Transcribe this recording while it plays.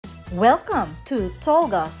Welcome to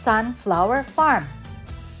Tolga Sunflower Farm.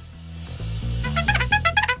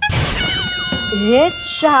 It's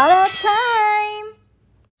shout-out time!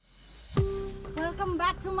 Welcome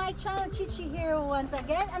back to my channel. Cheche here once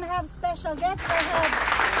again, and I have special guests. I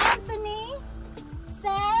have Anthony,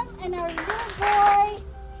 Sam, and our little boy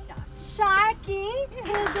Sharky,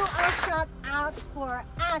 who will do our shout out for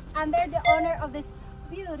us, and they're the owner of this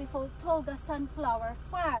beautiful Tolga Sunflower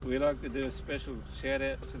Farm. We'd like to do a special shout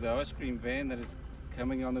out to the ice cream van that is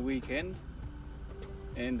coming on the weekend,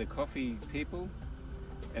 and the coffee people,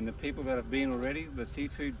 and the people that have been already, the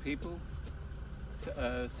seafood people,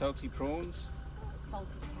 salty prawns,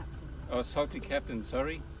 salty captain,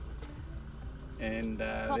 sorry, and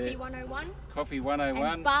Coffee 101, Coffee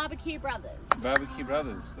 101, and Barbecue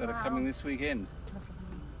Brothers that are coming this weekend.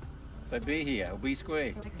 So be here, or be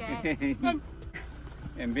square. Okay.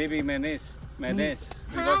 And Bibi Menes.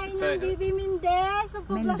 Hi, Bibi Mendez of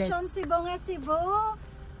Poblacion Sibonga, Cebu.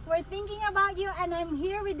 We're thinking about you, and I'm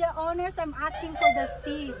here with the owners. I'm asking for the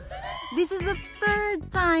seeds. This is the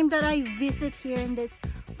third time that I visit here in this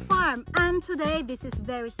farm, and today this is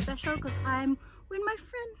very special because I'm with my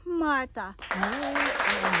friend Martha.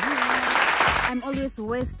 I'm always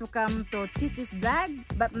ways to come to Titi's vlog,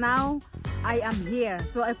 but now I am here.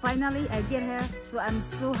 So I get here, so I'm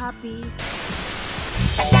so happy.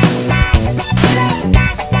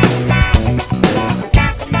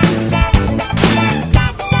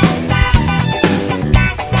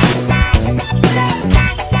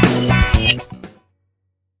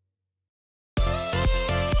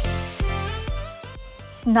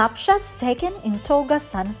 Snapshots taken in Tolga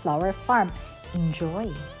Sunflower Farm.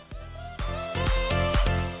 Enjoy!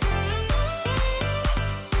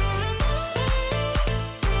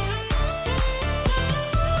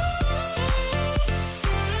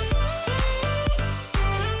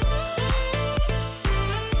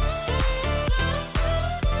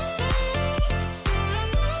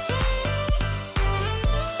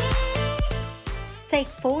 Take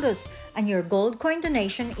photos, and your gold coin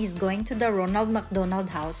donation is going to the Ronald McDonald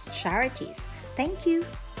House Charities. Thank you.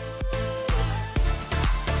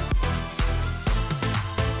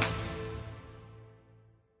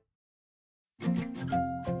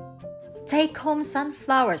 Take home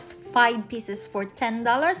sunflowers, 5 pieces for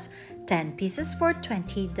 $10, 10 pieces for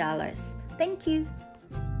 $20. Thank you.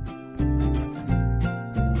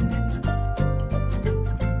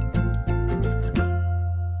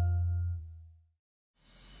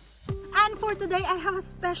 For today, I have a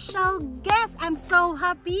special guest. I'm so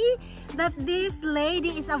happy that this lady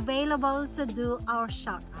is available to do our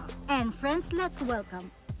shout out. And friends, let's welcome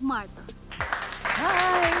Martha.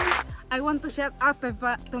 Hi! I want to shout out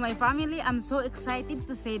to my family. I'm so excited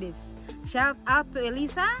to say this. Shout out to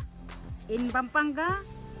Elisa in Pampanga,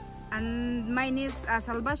 and my niece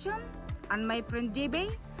Salvation, and my friend JB.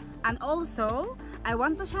 And also, I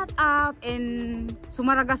want to shout out in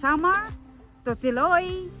Sumaraga Samar to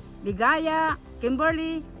Tiloy, Ligaya,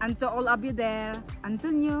 Kimberly, and to all of you there.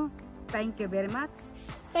 Antonio, thank you very much.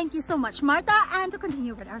 Thank you so much, Martha. And to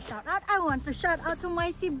continue with our shout out, I want to shout out to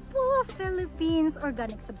my Cebu, Philippines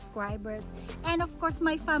organic subscribers, and of course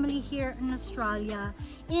my family here in Australia,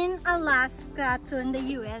 in Alaska, to in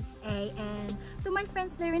the USA, and to my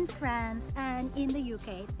friends there in France and in the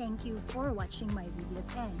UK. Thank you for watching my videos,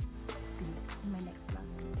 and see you in my next vlog.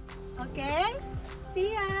 Okay?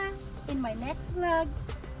 See ya in my next vlog.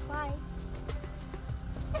 Bye.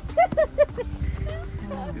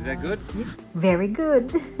 Is that good? Very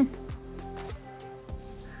good.